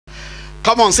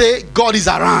Come on, say, God is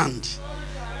around.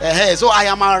 So I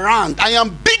am around. I am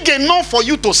big enough for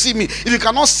you to see me. If you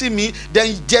cannot see me,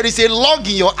 then there is a log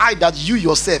in your eye that you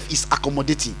yourself is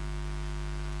accommodating.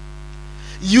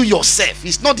 You yourself,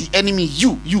 it's not the enemy.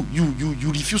 You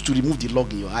refuse to remove the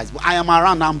log in your eyes. But I am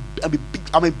around. I'm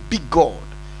a big God.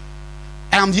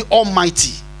 I am the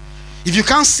Almighty. If you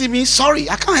can't see me, sorry,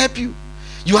 I can't help you.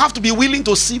 You have to be willing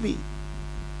to see me.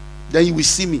 Then you will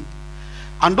see me.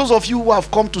 And those of you who have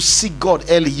come to seek God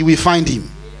early, you will find him.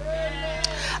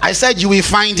 I said you will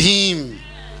find him.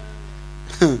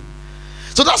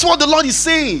 So that's what the Lord is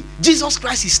saying. Jesus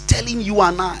Christ is telling you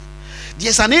and I,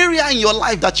 there's an area in your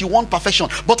life that you want perfection,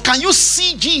 but can you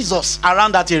see Jesus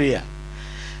around that area?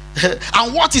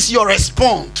 And what is your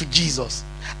response to Jesus?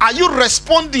 Are you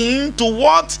responding to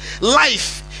what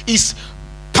life is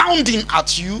pounding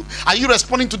at you? Are you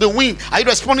responding to the wind? Are you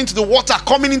responding to the water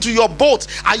coming into your boat?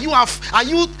 Are you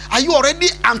already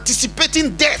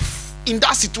anticipating death in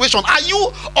that situation? Are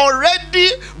you already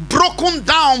broken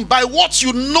down by what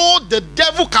you know the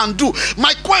devil can do?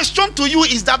 My question to you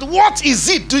is that what is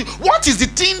it? What is the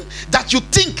thing that you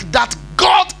think that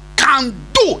God can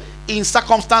do in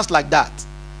circumstance like that?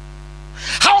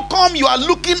 How come you are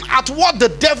looking at what the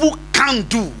devil can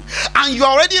do and you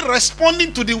are already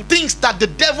responding to the things that the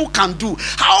devil can do?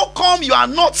 How come you are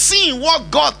not seeing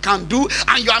what God can do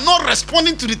and you are not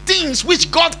responding to the things which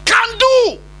God can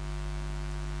do?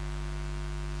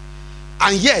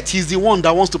 And yet he's the one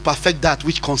that wants to perfect that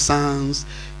which concerns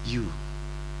you.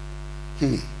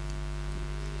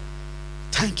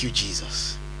 Thank you,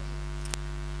 Jesus.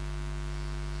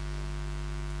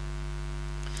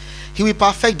 He will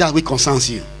perfect that which concerns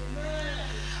you.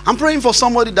 I'm praying for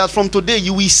somebody that from today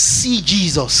you will see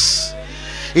Jesus.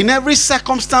 In every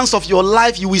circumstance of your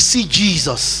life, you will see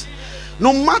Jesus.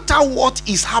 No matter what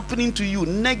is happening to you,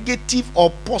 negative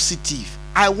or positive,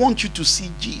 I want you to see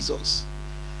Jesus.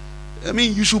 I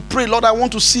mean, you should pray, Lord, I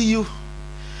want to see you.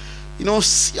 You know,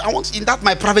 I want in that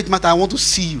my private matter, I want to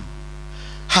see you.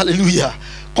 Hallelujah.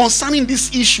 Concerning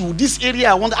this issue, this area,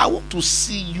 I want to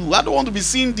see you. I don't want to be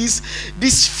seeing this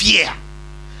fear.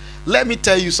 Let me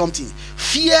tell you something.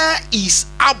 Fear is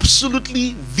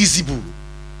absolutely visible.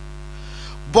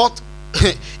 But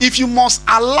if you must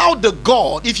allow the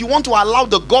God, if you want to allow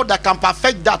the God that can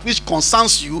perfect that which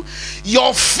concerns you,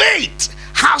 your faith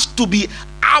has to be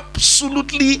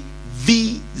absolutely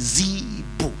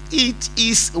visible. It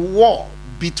is war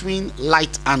between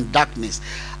light and darkness.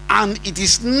 And it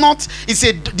is not,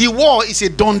 the war is a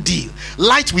done deal.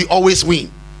 Light will always win.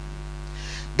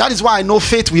 That is why I know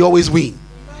faith will always win.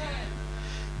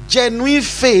 Genuine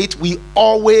faith will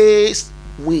always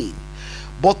win.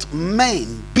 But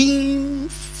men, being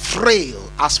frail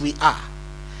as we are,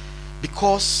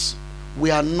 because we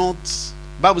are not,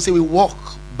 Bible says we walk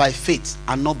by faith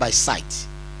and not by sight.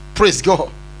 Praise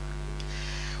God.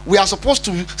 We are supposed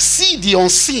to see the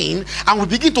unseen and we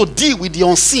begin to deal with the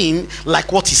unseen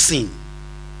like what is seen.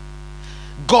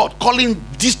 God calling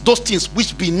those things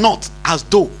which be not as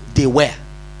though they were.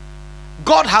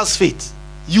 God has faith.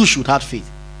 You should have faith.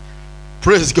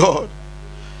 Praise God.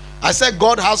 I said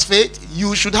God has faith.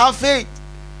 You should have faith.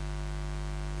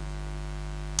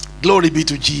 Glory be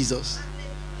to Jesus.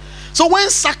 So when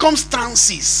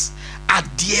circumstances are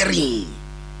daring,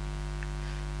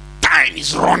 time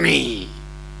is running,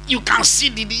 you can see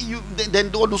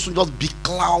then all those will just be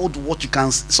cloud what you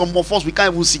can see. Some of us, we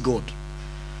can't even see God.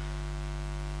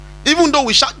 Even though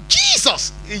we shout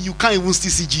Jesus, you can't even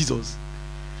still see Jesus.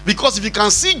 Because if you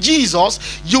can see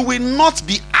Jesus, you will not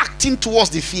be acting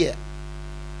towards the fear.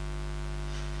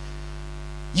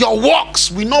 Your works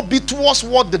will not be towards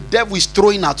what the devil is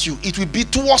throwing at you. It will be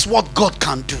towards what God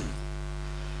can do.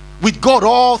 With God,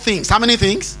 all things. How many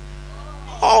things?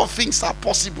 All things are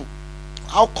possible.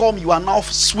 How come you are now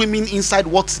swimming inside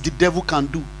what the devil can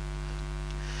do?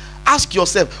 Ask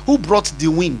yourself, who brought the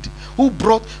wind? Who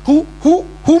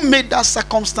made that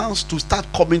circumstance to start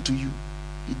coming to you?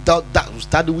 Was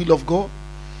that the will of God?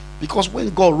 Because when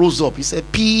God rose up, he said,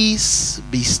 peace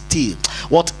be still.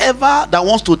 Whatever that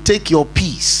wants to take your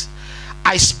peace,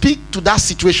 I speak to that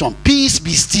situation. Peace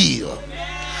be still.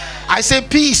 I say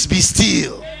peace be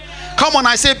still. Come on,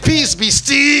 I say peace be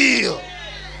still.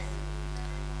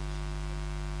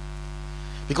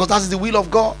 Because that is the will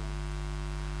of God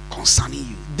concerning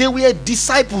you. They were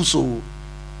disciples, and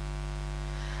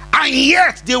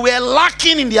yet they were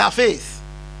lacking in their faith.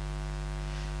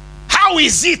 How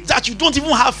is it that you don't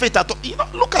even have faith at all? You know,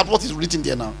 look at what is written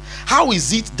there now. How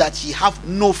is it that you have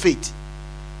no faith?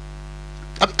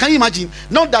 Can you imagine?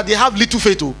 Not that they have little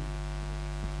faith.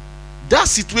 That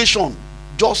situation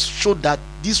just showed that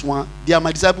this one, they are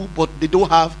my disciple, but they don't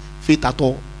have faith at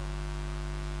all.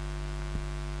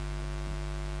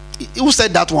 Who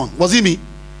said that one? Was it me?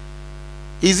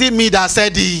 Is it me that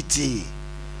said it?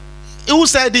 Who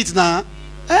said it now?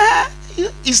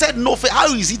 He said no faith.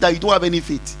 How is it that you don't have any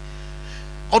faith?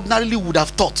 Ordinarily would have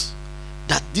thought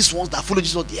that these ones that follow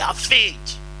Jesus, they have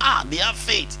faith. They have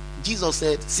faith. Jesus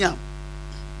said, Siam,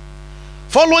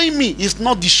 following me is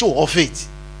not the show of faith.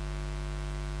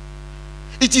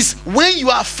 It is when you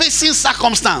are facing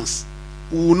circumstance,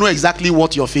 we will know exactly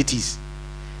what your faith is,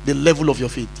 the level of your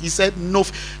faith. He said, no,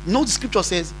 the scripture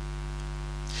says,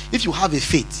 if you have a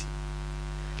faith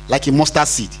like a mustard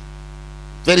seed,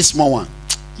 very small one,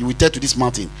 you will tell to this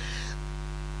mountain.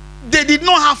 They did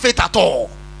not have faith at all,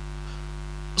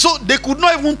 so they could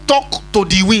not even talk to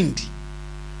the wind.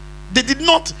 They did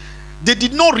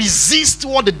not resist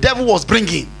what the devil was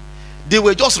bringing. They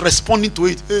were just responding to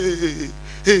it.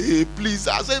 Hey, please,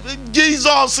 I said,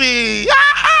 Jesus,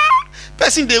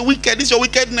 person the wicked, this is your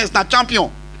wickedness, not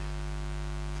champion.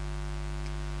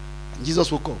 And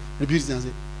Jesus woke up, rebuked and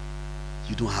said,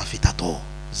 you don't have faith at all.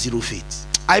 Zero faith.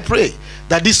 I pray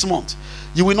that this month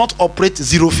you will not operate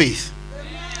zero faith.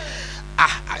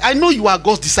 I know you are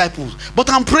God's disciples, but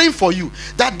I'm praying for you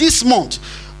that this month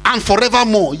and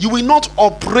forevermore you will not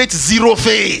operate zero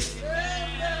faith.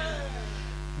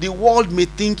 The world may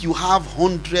think you have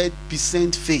 100%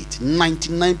 faith,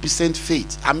 99%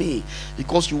 faith. I mean,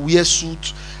 because you wear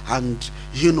suit and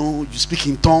you speak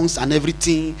in tongues and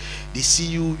everything, they see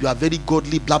you are very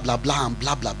godly, blah blah blah and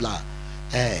blah blah blah.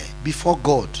 Before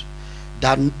God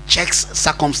that checks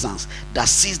circumstance, that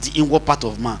sees the inward part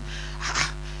of man,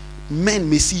 men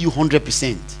may see you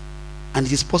 100%, and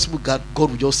it is possible God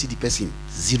will just see the person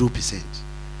 0%.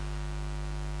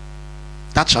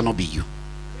 That shall not be you.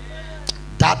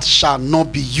 That shall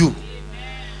not be you.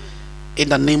 In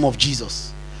the name of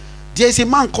Jesus. There is a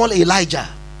man called Elijah.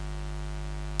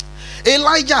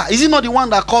 Elijah, is he not the one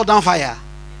that called down fire?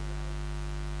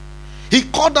 He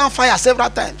called down fire several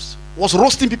times, was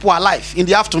roasting people alive in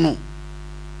the afternoon.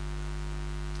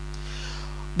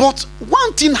 But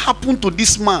one thing happened to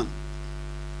this man.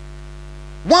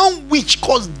 One witch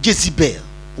called Jezebel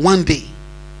one day.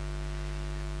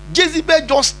 Jezebel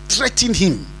just threatened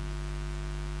him.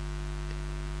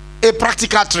 A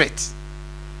practical threat.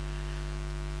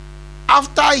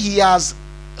 After he has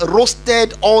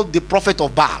roasted all the prophet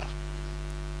of Baal,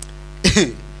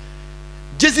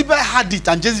 Jezebel had it,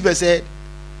 and Jezebel said,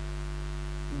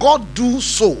 God do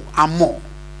so and more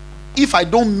if I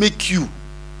don't make you,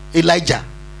 Elijah,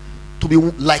 to be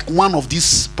like one of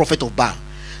these prophets of Baal.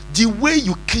 The way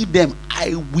you kill them,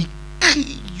 I will kill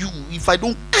you. If I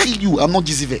don't kill you, I'm not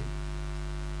Jezebel.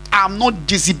 I'm not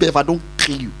Jezebel if I don't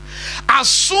kill you. As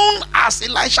soon as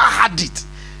Elisha had it,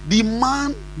 the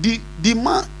man,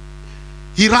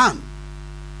 he ran.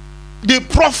 The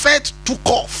prophet took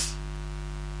off.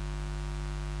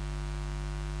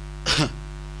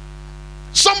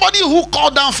 Somebody who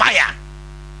called down fire,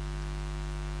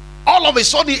 all of a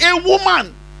sudden a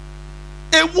woman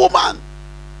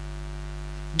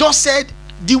just said,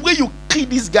 the way you kill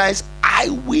these guys, I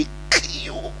will kill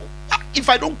you. If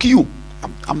I don't kill you,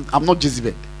 I'm not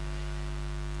Jezebel.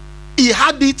 He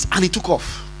had it and he took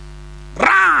off.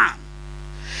 Ran.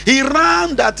 He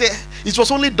ran that it was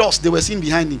only dust they were seeing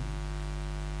behind him.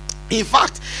 In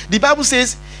fact, the Bible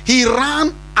says he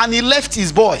ran and he left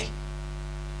his boy.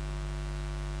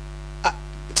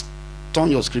 Turn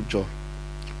your scripture.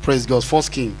 Praise God. 1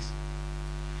 Kings.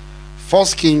 1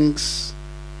 Kings.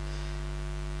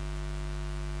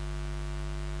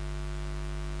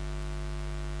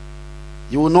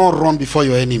 You will not run before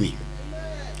your enemy.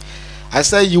 I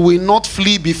say you will not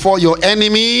flee before your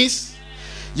enemies.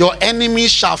 Your enemies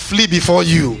shall flee before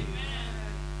you.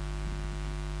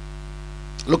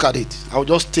 Look at it. I'll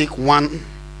just take 1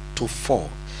 to 4.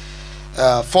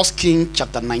 1 Kings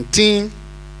chapter 19.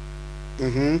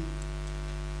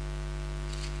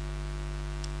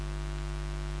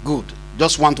 Good.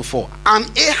 Just 1 to 4.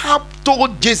 And Ahab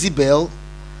told Jezebel,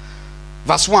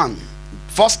 verse 1.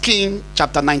 1 Kings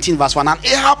chapter 19 verse 1. And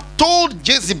Ahab told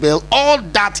Jezebel all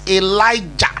that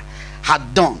Elijah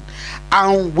had done,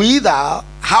 and with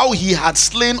how he had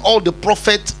slain all the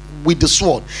prophets with the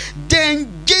sword.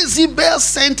 Then Jezebel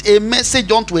sent a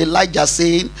message unto Elijah,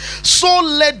 saying, so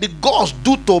let the gods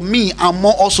do to me and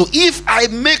more also, if I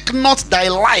make not thy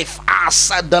life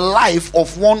as the life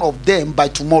of one of them by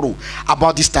tomorrow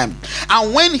about this time.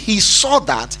 And when he saw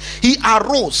that, he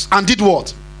arose and did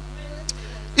what?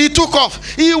 He took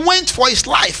off. He went for his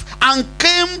life and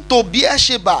came to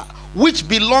Beersheba, which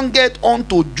belonged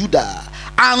unto Judah,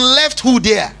 and left who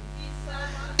there?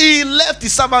 He left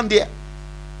his servant there.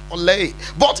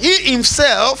 But he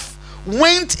himself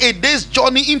went a day's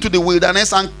journey into the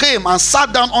wilderness and came and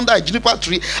sat down under a juniper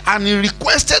tree, and he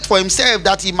requested for himself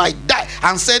that he might die,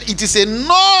 and said, "It is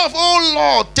enough, O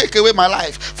Lord, take away my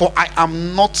life, for I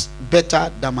am not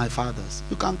better than my fathers."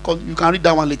 You can read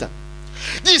that one later.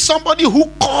 This is somebody who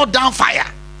called down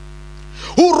fire,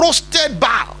 who roasted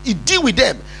Baal. He deal with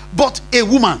them. But a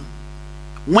woman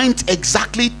went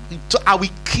exactly to, "I will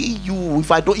kill you if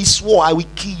I don't." He swore, "I will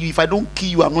kill you. If I don't kill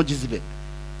you, I'm not Jezebel."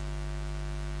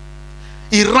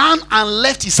 He ran and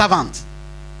left his servant.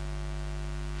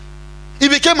 He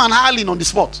became an hireling on the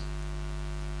spot.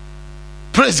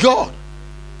 Praise God.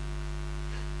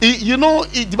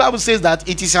 The Bible says that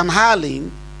it is an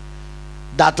hireling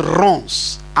that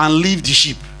runs and leaves the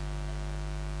sheep.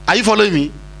 Are you following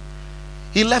me?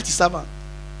 He left his servant.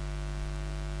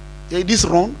 Hey, this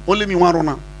run, only me one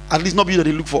runner. At least not be that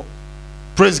they look for.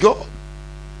 Praise God.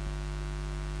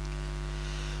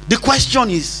 The question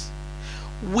is,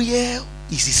 where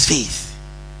is his faith?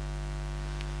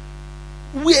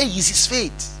 Where is his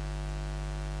faith?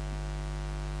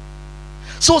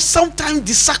 So sometimes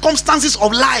the circumstances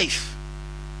of life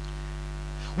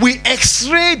will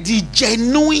x-ray the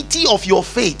genuinity of your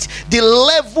faith, the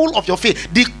level of your faith,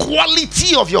 the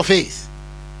quality of your faith.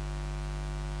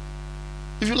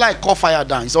 If you like, call fire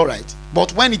down, it's all right.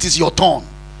 But when it is your turn,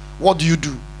 what do you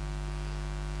do?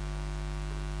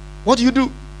 What do you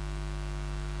do?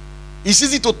 It's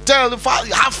easy to tell the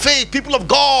Father, have faith, people of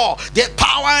God. There's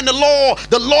power in the Lord.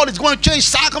 The Lord is going to change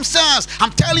circumstance.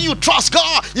 I'm telling you, trust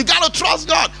God. You got to trust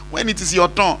God. When it is your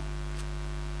turn,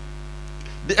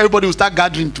 everybody will start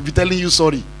gathering to be telling you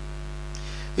sorry.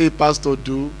 Hey, Pastor,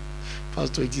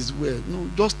 Pastor, it is well. No,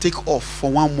 just take off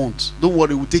for 1 month. Don't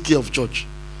worry, we'll take care of church.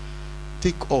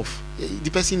 Take off.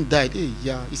 The person died. Hey,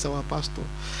 yeah, it's our pastor.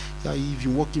 Yeah, he's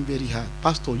been working very hard.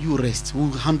 Pastor, you rest. We'll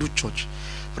handle church.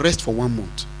 Rest for 1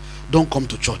 month. Don't come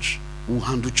to church. We'll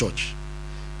handle church.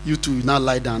 You two now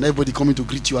lie down. Everybody coming to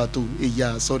greet you at home. Hey,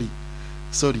 yeah, sorry.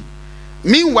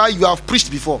 Meanwhile, you have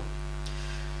preached before.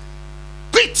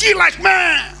 Pity like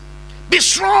man. Be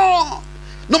strong.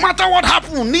 No matter what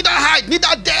happens, neither height,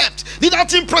 neither depth, neither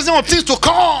thing present or things to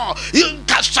come. You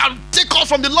shall take off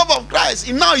from the love of Christ.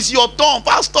 And now it's your turn.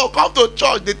 Pastor, come to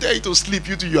church. They tell you to sleep.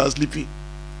 You two, you are sleeping.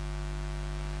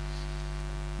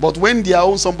 But when their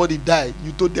own somebody died,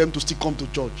 you told them to still come to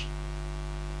church.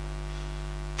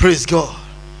 Praise God.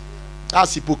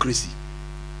 That's hypocrisy.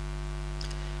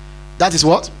 That is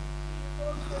what?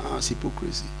 That's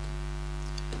hypocrisy.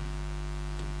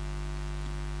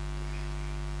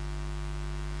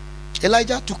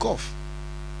 Elijah took off.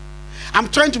 I'm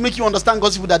trying to make you understand,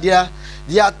 God's people, that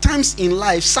there are times in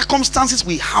life, circumstances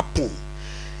will happen.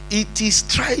 It is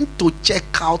trying to check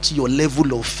out your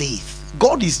level of faith.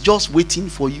 God is just waiting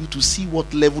for you to see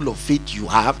what level of faith you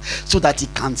have so that He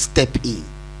can step in.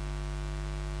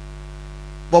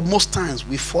 But most times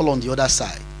we fall on the other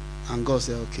side, and God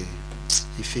says, okay,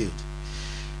 he failed.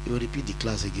 He will repeat the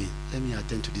class again. Let me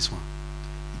attend to this one.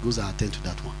 He goes and attend to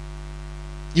that one.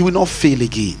 You will not fail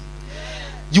again.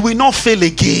 You will not fail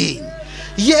again.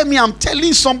 Hear me, I'm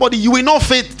telling somebody, you will not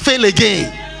fail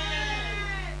again.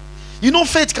 You know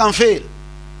faith can fail.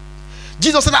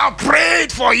 Jesus said, I prayed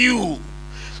for you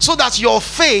so that your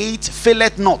faith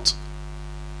faileth not.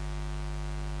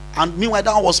 And meanwhile,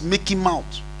 that was making mouth.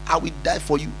 I will die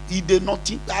for you. He did not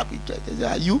think that.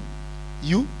 You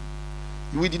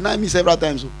will deny me several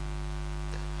times.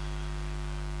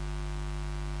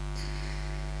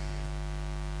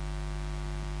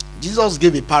 Jesus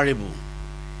gave a parable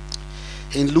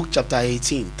in Luke chapter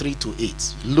 18,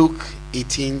 3-8. Luke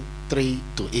 18,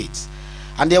 3-8.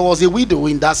 And there was a widow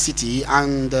in that city,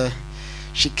 and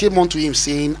she came unto him,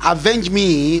 saying, avenge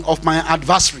me of my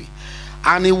adversary.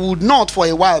 And he would not for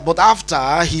a while, but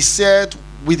after he said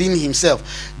within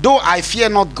himself, though I fear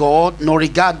not God, nor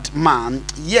regard man,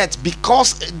 yet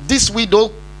because this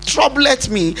widow troubleth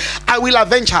me, I will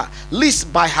avenge her,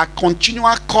 lest by her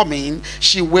continual coming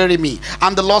she weary me.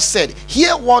 And the Lord said,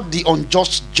 hear what the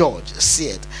unjust judge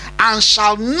said. And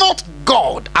shall not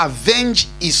God avenge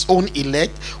his own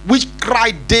elect, which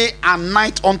cry day and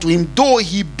night unto him, though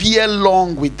he bear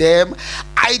long with them?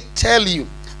 I tell you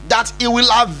that he will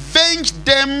avenge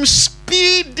them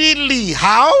speedily.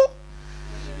 How?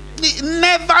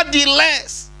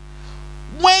 Nevertheless,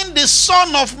 when the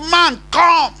Son of Man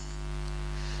come,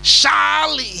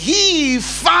 shall he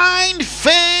find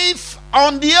faith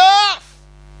on the earth?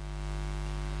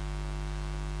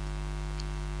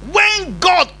 When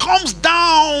God comes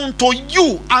down to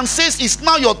you and says it's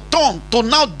now your turn to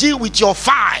now deal with your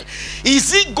file,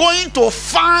 is he going to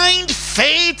find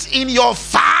faith in your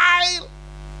file?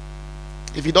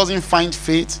 If he doesn't find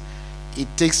faith, it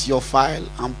takes your file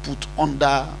and put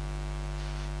under,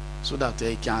 so that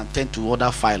it can attend to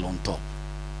other file on top.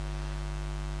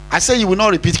 I say you will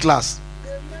not repeat class.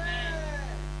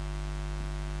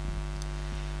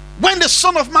 When the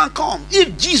Son of Man comes,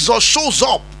 if Jesus shows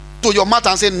up to your matter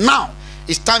and say, now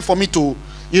it's time for me to,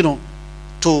 to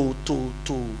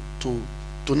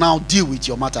now deal with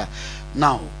your matter.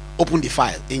 Now open the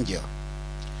file, angel,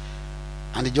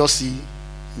 and they just see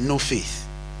no faith.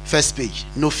 First page,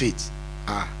 no faith.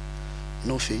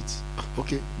 No faith.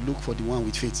 Okay, look for the one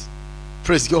with faith.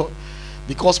 Praise God.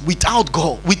 Because without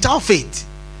God, without faith,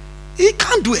 he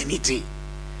can't do anything.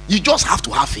 You just have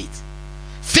to have faith.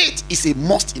 Faith is a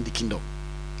must in the kingdom.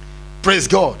 Praise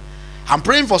God. I'm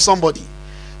praying for somebody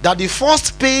that the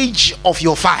first page of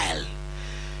your file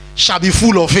shall be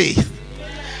full of faith.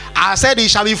 I said it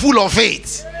shall be full of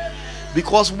faith.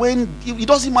 Because when it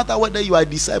doesn't matter whether you are a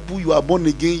disciple, you are born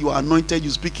again, you are anointed, you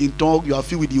speak in tongues, you are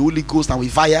filled with the Holy Ghost and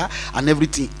with fire and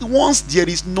everything. Once there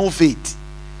is no faith,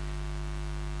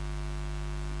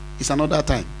 it's another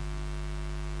time.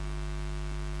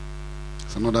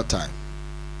 It's another time.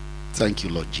 Thank you,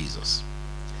 Lord Jesus.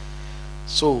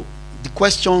 So the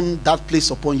question that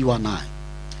placed upon you and I,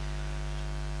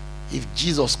 if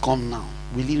Jesus come now,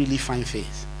 will he really find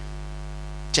faith?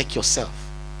 Check yourself.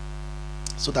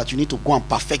 So that you need to go and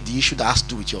perfect the issue that has to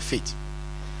do with your faith.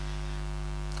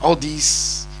 All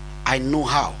this, I know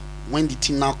how. When the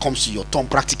thing now comes to your tongue,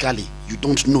 practically, you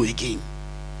don't know again.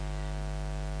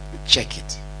 Check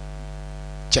it.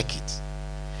 Check it.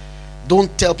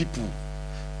 Don't tell people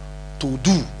to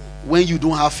do when you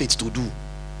don't have faith to do.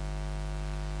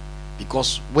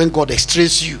 Because when God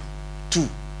extrays you too,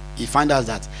 he finds out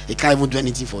that he can't even do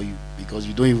anything for you because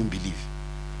you don't even believe.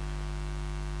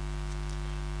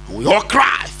 We all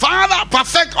cry, Father,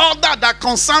 perfect all that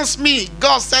concerns me.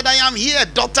 God said, I am here,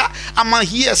 daughter. I'm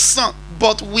here, son.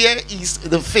 But where is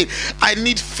the faith? I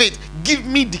need faith. Give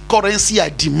me the currency I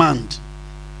demand.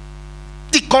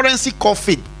 The currency called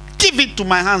faith. Give it to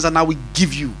my hands and I will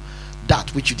give you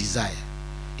that which you desire.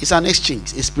 It's an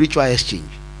exchange, a spiritual exchange.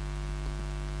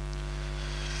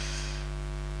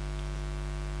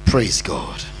 Praise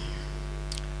God.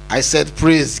 I said,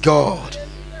 praise God.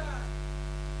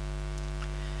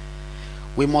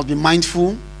 We must be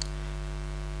mindful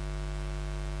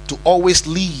to always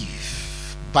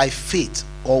live by faith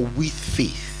or with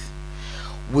faith.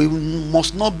 We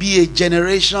must not be a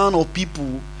generation of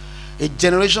people, a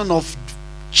generation of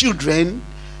children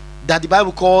that the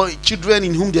Bible calls children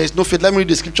in whom there is no faith. Let me read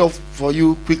the scripture for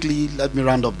you quickly. Let me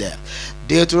round up there.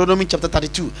 Deuteronomy chapter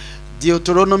 32.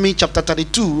 Deuteronomy chapter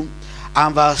 32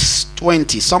 and verse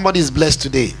 20. Somebody is blessed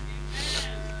today.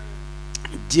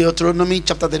 Deuteronomy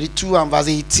chapter 32 and verse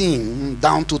 18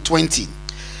 down to 20.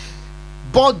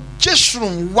 But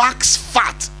Jeshurun waxed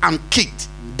fat and kicked.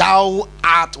 Thou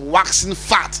art waxing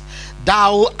fat.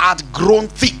 Thou art grown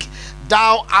thick.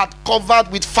 Thou art covered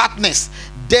with fatness.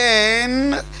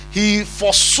 Then he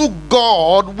forsook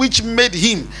God which made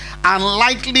him, and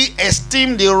lightly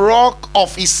esteemed the rock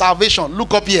of his salvation.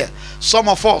 Look up here. Some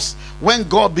of us, when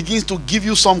God begins to give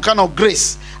you some kind of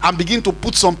grace and begin to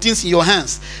put some things in your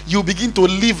hands, you begin to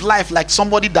live life like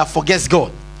somebody that forgets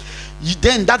God.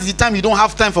 Then that is the time you don't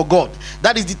have time for God.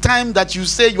 That is the time that you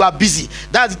say you are busy.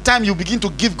 That's the time you begin to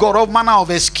give God all manner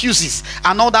of excuses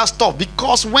and all that stuff.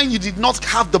 Because when you did not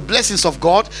have the blessings of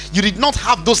God, you did not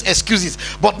have those excuses.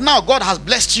 But now God has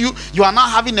blessed you. You are now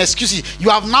having excuses. You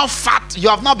have now fat. You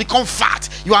have now become fat.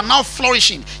 You are now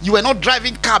flourishing. You were not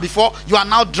driving car before. You are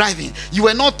now driving. You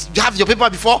were not have your paper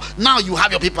before. Now you have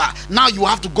your paper. Now you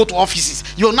have to go to offices.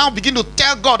 You now begin to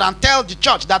tell God and tell the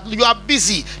church that you are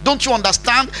busy. Don't you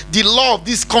understand? The law of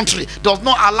this country does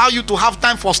not allow you to have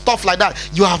time for stuff like that.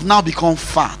 You have now become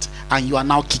fat and you are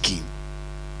now kicking.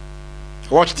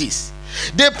 Watch this.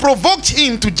 They provoked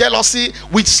him to jealousy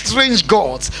with strange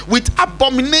gods. With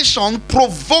abomination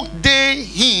provoked they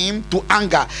him to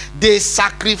anger. They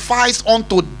sacrificed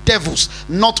unto devils,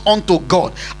 not unto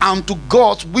God, and to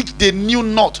gods which they knew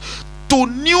not, to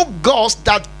new gods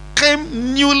that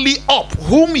came newly up,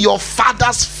 whom your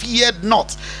fathers feared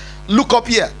not. Look up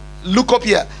here. Look up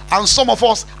here. And some of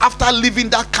us, after living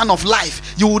that kind of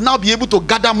life, you will now be able to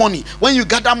gather money. When you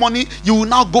gather money, you will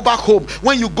now go back home.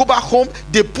 When you go back home,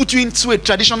 they put you into a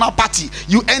traditional party.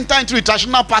 You enter into a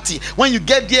traditional party. When you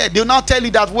get there, they will now tell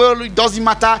you that, well, it doesn't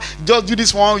matter, just do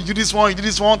this one, you do this one, you do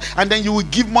this one, and then you will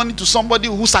give money to somebody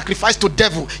who sacrificed to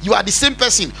devil. You are the same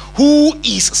person who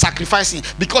is sacrificing,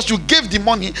 because you gave the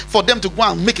money for them to go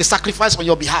and make a sacrifice on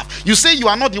your behalf. You say you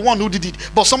are not the one who did it,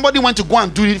 but somebody went to go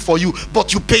and do it for you,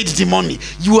 but you paid the money.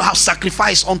 You have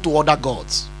sacrificed unto other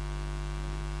gods.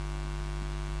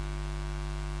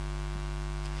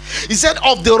 He said,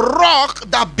 of the rock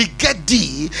that beget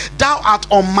thee, thou art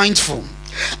unmindful,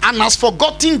 and hast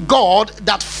forgotten God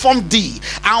that formed thee.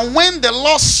 And when the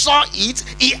Lord saw it,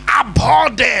 he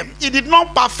abhorred them. He did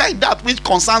not perfect that which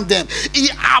concerns them.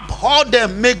 He abhorred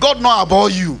them. May God not abhor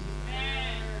you.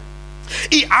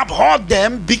 He abhorred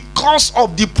them because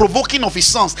of the provoking of his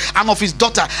sons and of his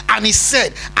daughter. And he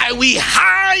said, I will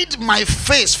hide my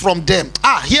face from them.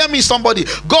 Hear me, somebody.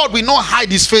 God will not hide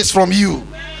his face from you.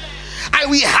 I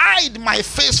will hide my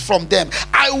face from them.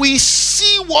 I will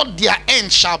see what their end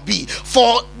shall be.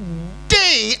 For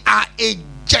they are a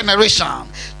generation,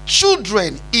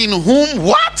 children in whom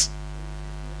what?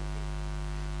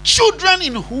 Children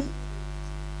in whom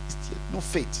no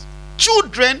faith.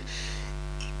 Children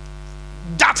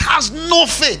that has no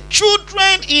faith.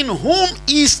 Children in whom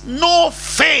is no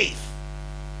faith.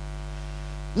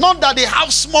 Not that they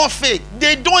have small faith.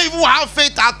 They don't even have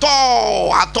faith at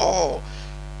all. At all.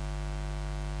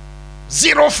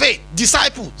 Zero faith.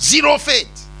 Disciple, zero faith.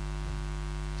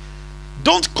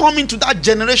 Don't come into that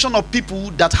generation of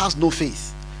people that has no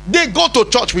faith. They go to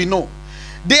church, we know.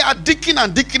 They are deacon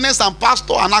and deaconess and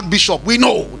pastor and archbishop. We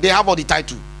know they have all the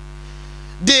title.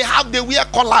 They wear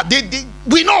collar.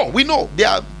 We know. They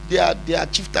are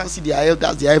chieftaincy, they are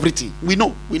elders, they are everything. We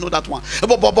know that one.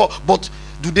 But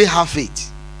do they have faith?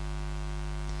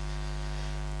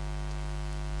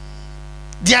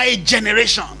 They are a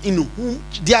generation in whom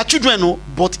they are children,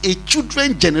 but a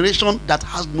children generation that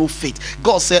has no faith.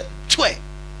 God said, "Twe,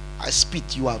 I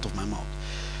spit you out of my mouth.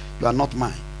 You are not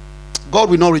mine." God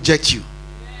will not reject you.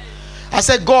 I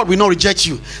said, God will not reject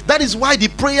you. That is why the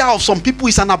prayer of some people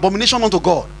is an abomination unto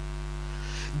God.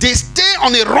 They stay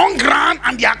on a wrong ground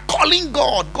and they are calling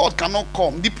God. God cannot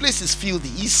come. The place is filthy.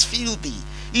 He's filthy.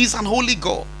 He's an holy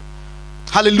God.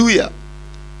 Hallelujah.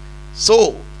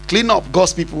 So, clean up,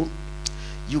 God's people.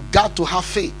 You got to have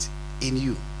faith in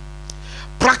you.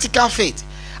 Practical faith.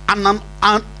 And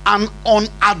an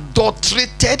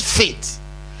unadulterated faith.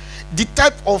 The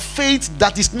type of faith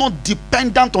that is not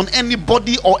dependent on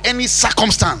anybody or any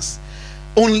circumstance.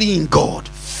 Only in God.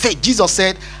 Faith. Jesus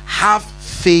said, have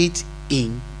faith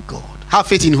in God. Have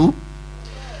faith in who?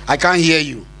 I can't hear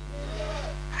you.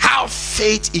 Have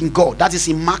faith in God. That is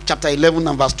in Mark chapter 11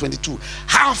 and verse 22.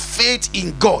 Have faith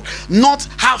in God. Not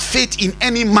have faith in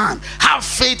any man. Have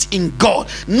faith in God.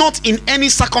 Not in any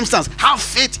circumstance. Have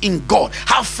faith in God.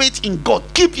 Have faith in God.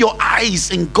 Keep your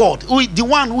eyes in God. The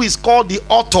one who is called the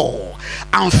author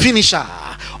and finisher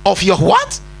of your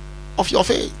what? Of your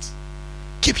faith.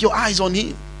 Keep your eyes on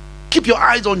him. Keep your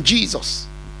eyes on Jesus.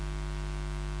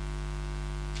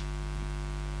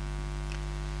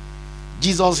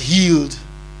 Jesus healed.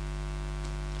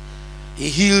 He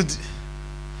healed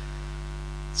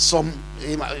some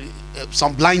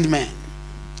blind men.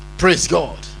 Praise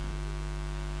God.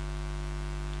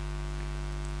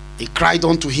 He cried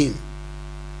unto him.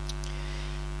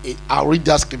 I'll read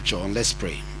that scripture and let's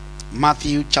pray.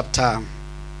 Matthew chapter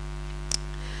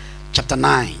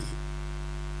 9.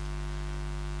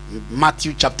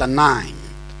 Matthew chapter 9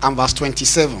 and verse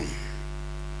 27.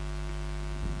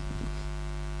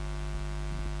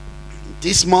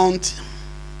 This month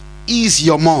is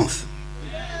your month.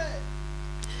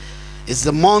 It's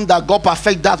the month that God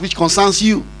perfect that which concerns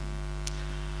you.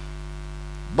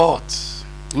 But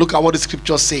look at what the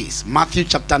scripture says. Matthew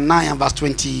chapter 9 and verse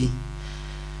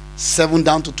 27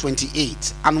 down to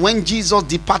 28. And when Jesus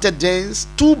departed thence,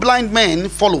 two blind men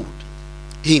followed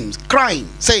him, crying,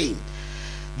 saying,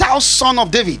 Thou son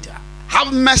of David,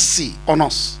 have mercy on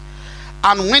us.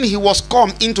 And when he was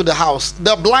come into the house,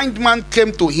 the blind man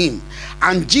came to him,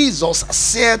 and Jesus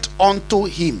said unto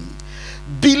him,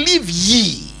 Believe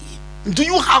ye. Do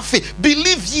you have faith?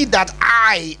 Believe ye that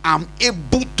I am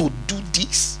able to do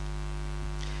this?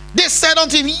 They said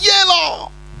unto him, Yea,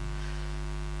 Lord.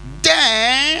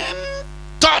 Then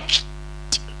touched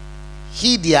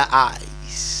he their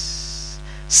eyes,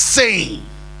 saying,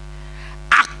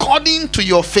 According to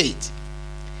your faith,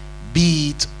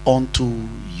 be it unto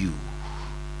you.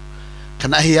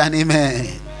 Can I hear an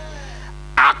amen?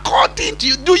 According to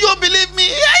you. Do you believe me?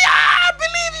 Yeah, I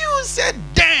believe you. Said,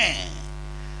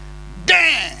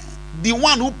 then the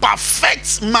one who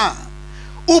perfects man,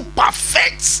 who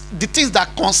perfects the things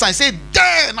that concern. Say,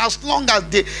 then as long as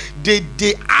they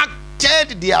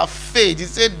acted their faith, he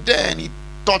said, then he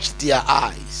touched their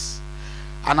eyes,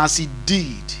 and as he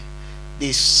did,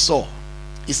 they saw.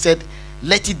 He said,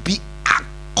 let it be.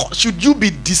 Should you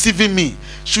be deceiving me?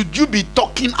 Should you be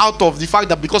talking out of the fact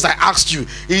that because I asked you?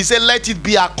 He said, let it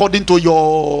be according to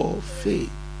your faith.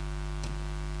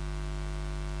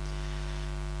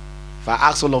 If I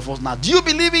ask all of us now, do you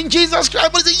believe in Jesus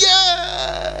Christ? But say,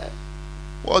 yeah.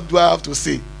 What do I have to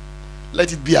say?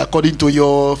 let it be according to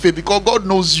your faith, because God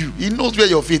knows you. He knows where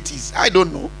your faith is. I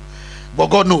don't know, but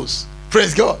God knows.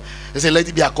 Praise God. They say, let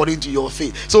it be according to your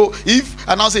faith. So if,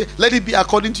 and I'll say, let it be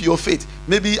according to your faith,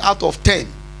 maybe out of 10,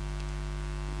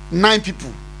 9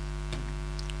 people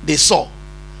they saw,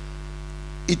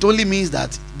 it only means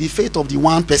that the faith of the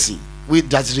one person with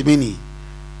that's remaining,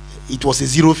 it was a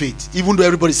zero faith, even though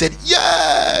everybody said,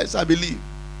 yes, I believe.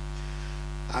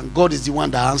 And God is the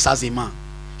one that answers a man.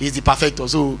 He's the perfecter.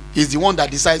 So he's the one that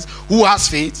decides who has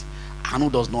faith and who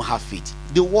does not have faith.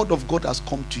 The word of God has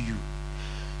come to you.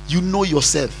 You know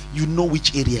yourself. You know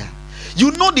which area.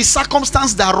 You know the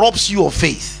circumstance that robs you of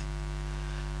faith.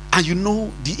 And you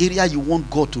know the area you want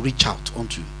God to reach out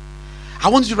onto. I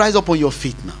want you to rise up on your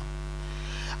feet now.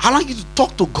 I want you to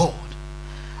talk to God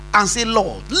and say,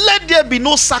 Lord, let there be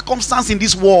no circumstance in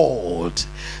this world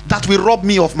that will rob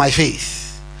me of my faith.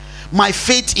 My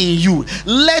faith in you.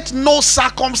 Let no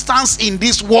circumstance in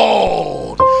this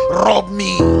world rob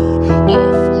me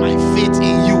of my faith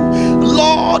in you.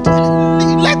 Lord,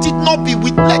 let it not be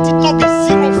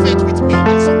zero faith with me.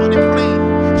 There's somebody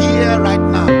praying here right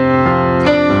now.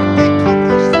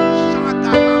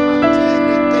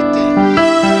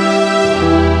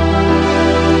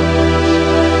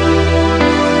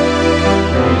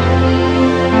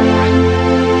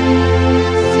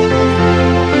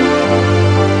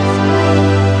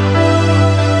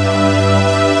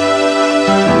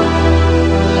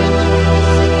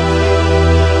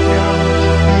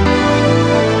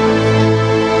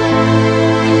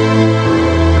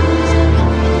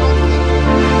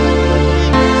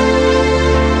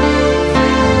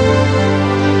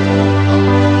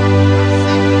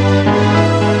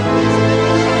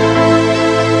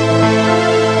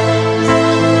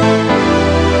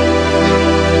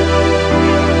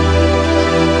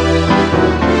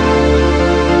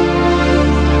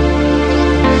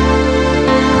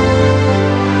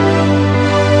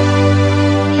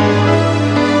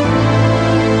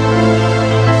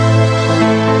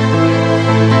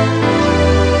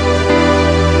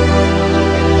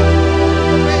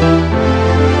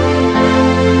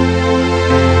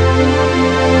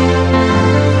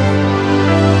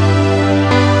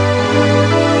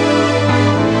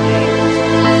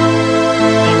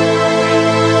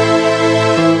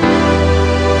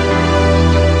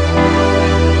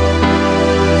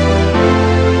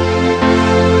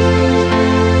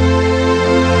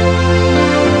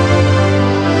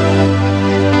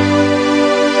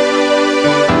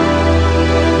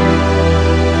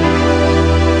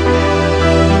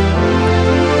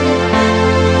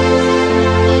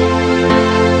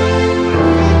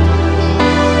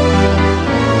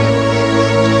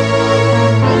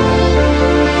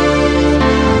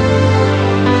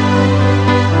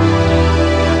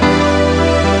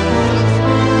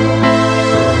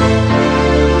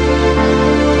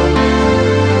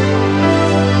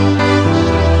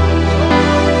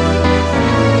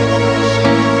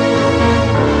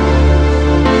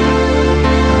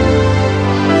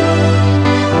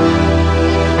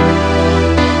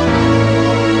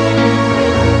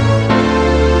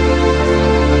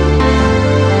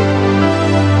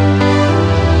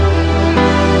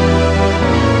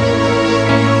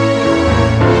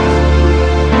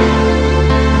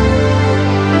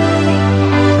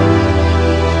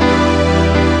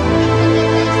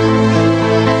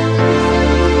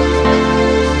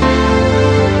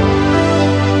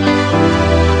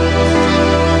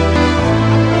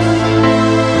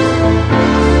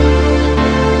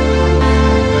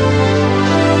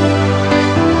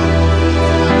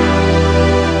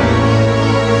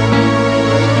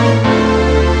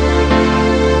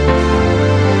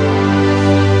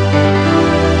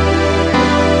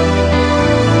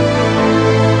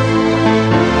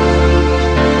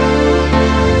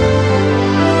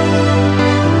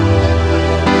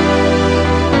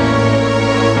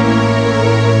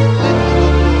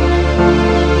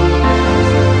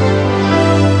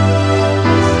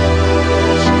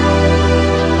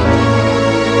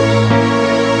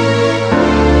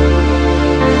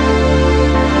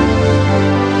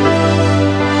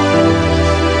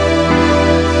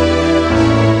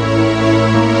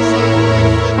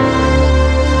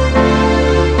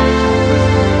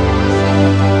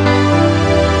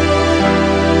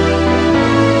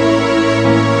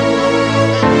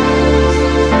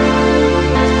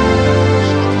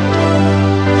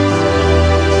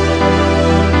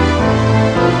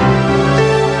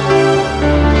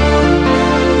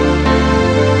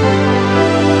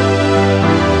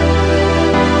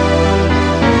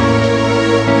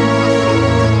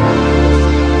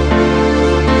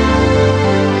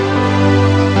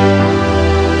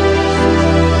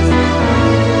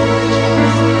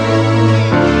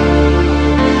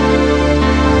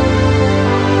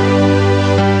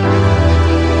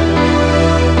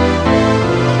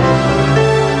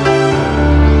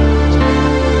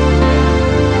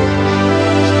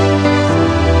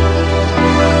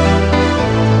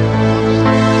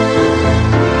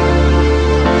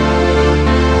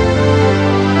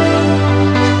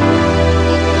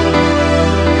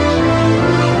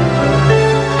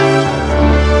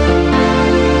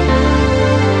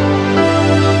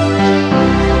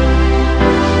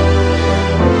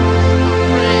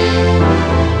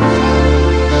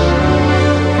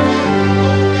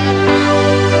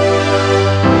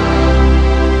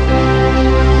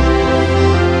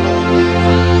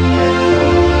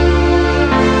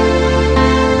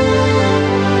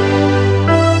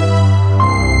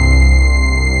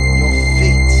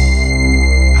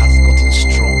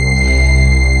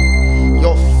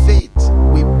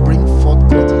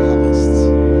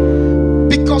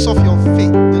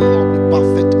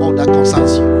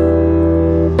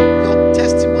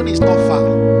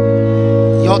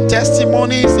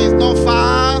 Testimonies is not far